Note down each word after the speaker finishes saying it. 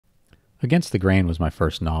Against the Grain was my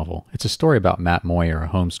first novel. It's a story about Matt Moyer, a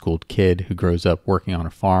homeschooled kid who grows up working on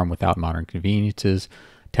a farm without modern conveniences,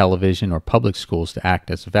 television, or public schools to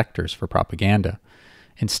act as vectors for propaganda.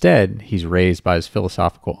 Instead, he's raised by his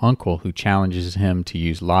philosophical uncle who challenges him to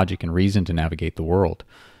use logic and reason to navigate the world.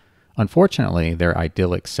 Unfortunately, their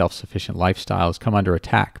idyllic, self-sufficient lifestyles come under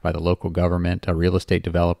attack by the local government, a real estate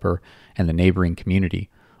developer, and the neighboring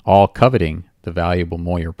community, all coveting the valuable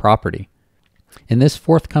Moyer property. In this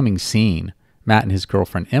forthcoming scene, Matt and his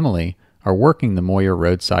girlfriend Emily are working the Moyer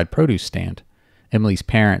roadside produce stand. Emily's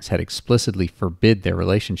parents had explicitly forbid their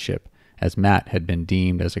relationship, as Matt had been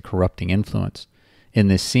deemed as a corrupting influence. In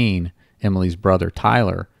this scene, Emily's brother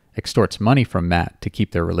Tyler extorts money from Matt to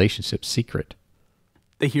keep their relationship secret.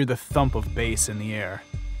 They hear the thump of bass in the air.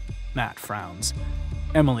 Matt frowns.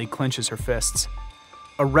 Emily clenches her fists.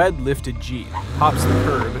 A red lifted Jeep hops the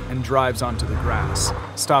curb and drives onto the grass,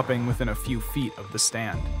 stopping within a few feet of the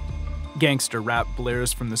stand. Gangster rap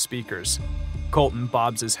blares from the speakers. Colton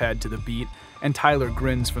bobs his head to the beat, and Tyler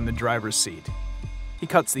grins from the driver's seat. He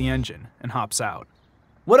cuts the engine and hops out.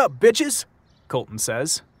 "What up, bitches?" Colton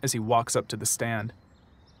says as he walks up to the stand.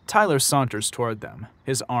 Tyler saunters toward them,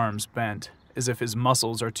 his arms bent, as if his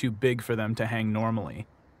muscles are too big for them to hang normally.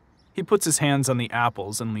 He puts his hands on the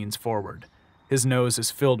apples and leans forward. His nose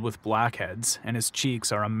is filled with blackheads, and his cheeks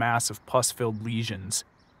are a mass of pus-filled lesions.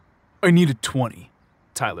 "I need a 20,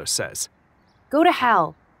 Tyler says. "Go to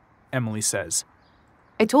hell," Emily says.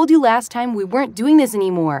 "I told you last time we weren't doing this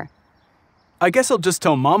anymore." "I guess I'll just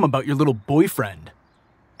tell Mom about your little boyfriend."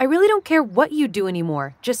 "I really don't care what you do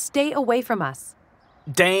anymore. Just stay away from us."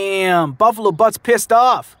 "Damn, Buffalo Butt's pissed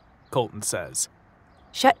off," Colton says.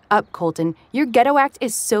 "Shut up, Colton. Your ghetto act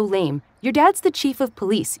is so lame. Your dad's the chief of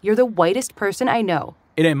police. You're the whitest person I know."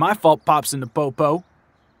 "It ain't my fault Pop's in the popo."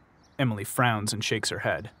 Emily frowns and shakes her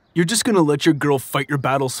head. "You're just gonna let your girl fight your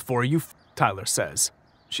battles for you?" Tyler says.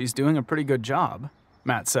 "She's doing a pretty good job,"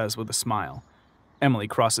 Matt says with a smile. Emily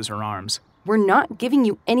crosses her arms. "We're not giving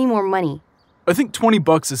you any more money." "I think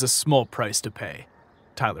 $20 is a small price to pay,"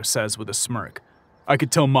 Tyler says with a smirk. "I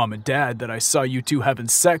could tell Mom and Dad that I saw you two having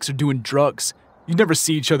sex or doing drugs. You'd never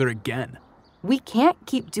see each other again." "We can't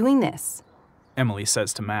keep doing this," Emily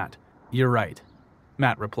says to Matt. "You're right,"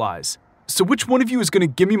 Matt replies. "So which one of you is going to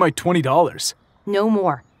give me my $20? "No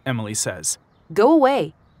more." Emily says. "Go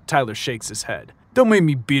away." Tyler shakes his head. "Don't make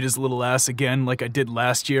me beat his little ass again like I did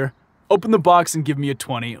last year. Open the box and give me a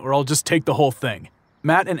 20, or I'll just take the whole thing."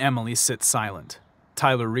 Matt and Emily sit silent.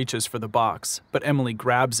 Tyler reaches for the box, but Emily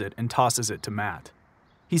grabs it and tosses it to Matt.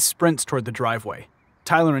 He sprints toward the driveway.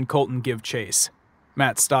 Tyler and Colton give chase.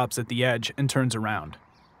 Matt stops at the edge and turns around.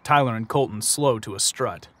 Tyler and Colton slow to a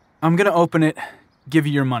strut. "I'm gonna open it, give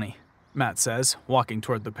you your money," Matt says, walking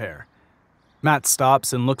toward the pair. Matt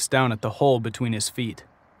stops and looks down at the hole between his feet.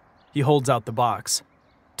 He holds out the box.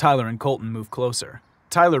 Tyler and Colton move closer.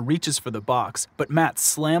 Tyler reaches for the box, but Matt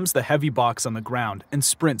slams the heavy box on the ground and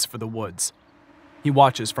sprints for the woods. He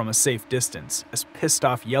watches from a safe distance as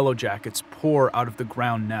pissed-off yellow jackets pour out of the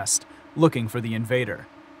ground nest, looking for the invader.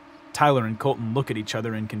 Tyler and Colton look at each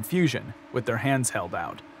other in confusion, with their hands held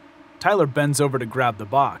out. Tyler bends over to grab the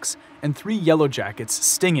box, and 3 yellow jackets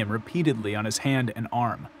sting him repeatedly on his hand and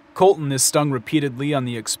arm. Colton is stung repeatedly on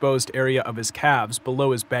the exposed area of his calves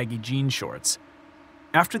below his baggy jean shorts.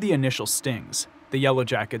 After the initial stings, the yellow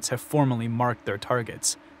jackets have formally marked their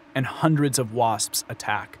targets, and hundreds of wasps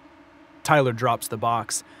attack. Tyler drops the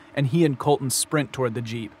box, and he and Colton sprint toward the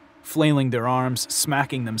Jeep, flailing their arms,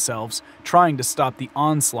 smacking themselves, trying to stop the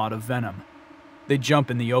onslaught of venom. They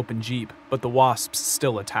jump in the open Jeep, but the wasps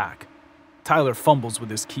still attack. Tyler fumbles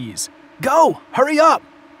with his keys. "Go! Hurry up!"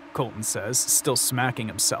 Colton says, still smacking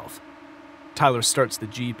himself. Tyler starts the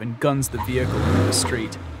Jeep and guns the vehicle into the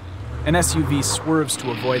street. An SUV swerves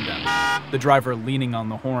to avoid them, the driver leaning on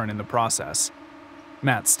the horn in the process.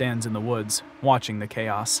 Matt stands in the woods, watching the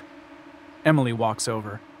chaos. Emily walks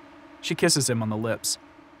over. She kisses him on the lips.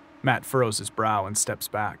 Matt furrows his brow and steps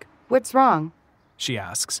back. "What's wrong?" She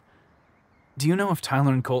asks. "Do you know if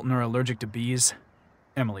Tyler and Colton are allergic to bees?"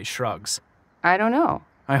 Emily shrugs. "I don't know."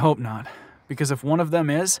 "I hope not, because if one of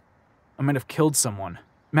them is, I might have killed someone."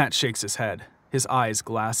 Matt shakes his head, his eyes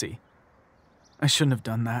glassy. "I shouldn't have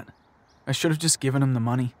done that. I should have just given him the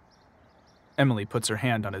money." Emily puts her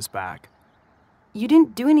hand on his back. "You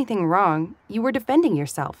didn't do anything wrong. You were defending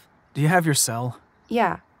yourself." "Do you have your cell?"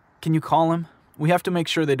 "Yeah." "Can you call him? We have to make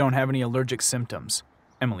sure they don't have any allergic symptoms."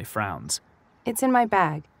 Emily frowns. "It's in my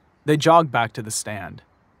bag." They jog back to the stand.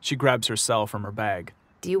 She grabs her cell from her bag.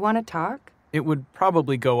 "Do you want to talk?" "It would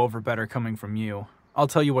probably go over better coming from you. I'll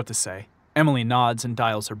tell you what to say." Emily nods and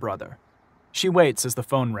dials her brother. She waits as the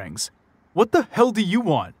phone rings. "What the hell do you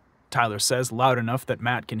want?" Tyler says loud enough that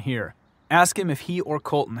Matt can hear. Ask him if he or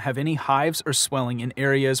Colton have any hives or swelling in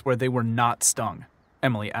areas where they were not stung.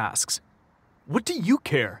 Emily asks. What do you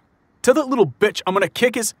care? Tell that little bitch I'm gonna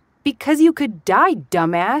kick his... Because you could die,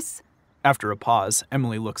 dumbass. After a pause,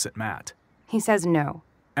 Emily looks at Matt. He says no.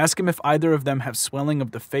 Ask him if either of them have swelling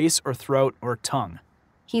of the face or throat or tongue.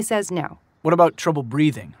 He says no. What about trouble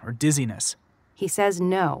breathing or dizziness? He says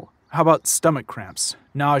no. How about stomach cramps,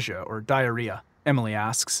 nausea, or diarrhea? Emily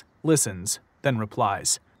asks, listens, then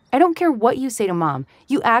replies. I don't care what you say to Mom.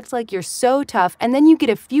 You act like you're so tough, and then you get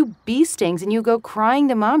a few bee stings and you go crying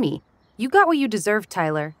to Mommy. You got what you deserve,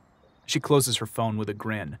 Tyler. She closes her phone with a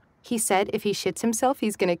grin. He said if he shits himself,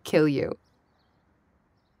 he's gonna kill you.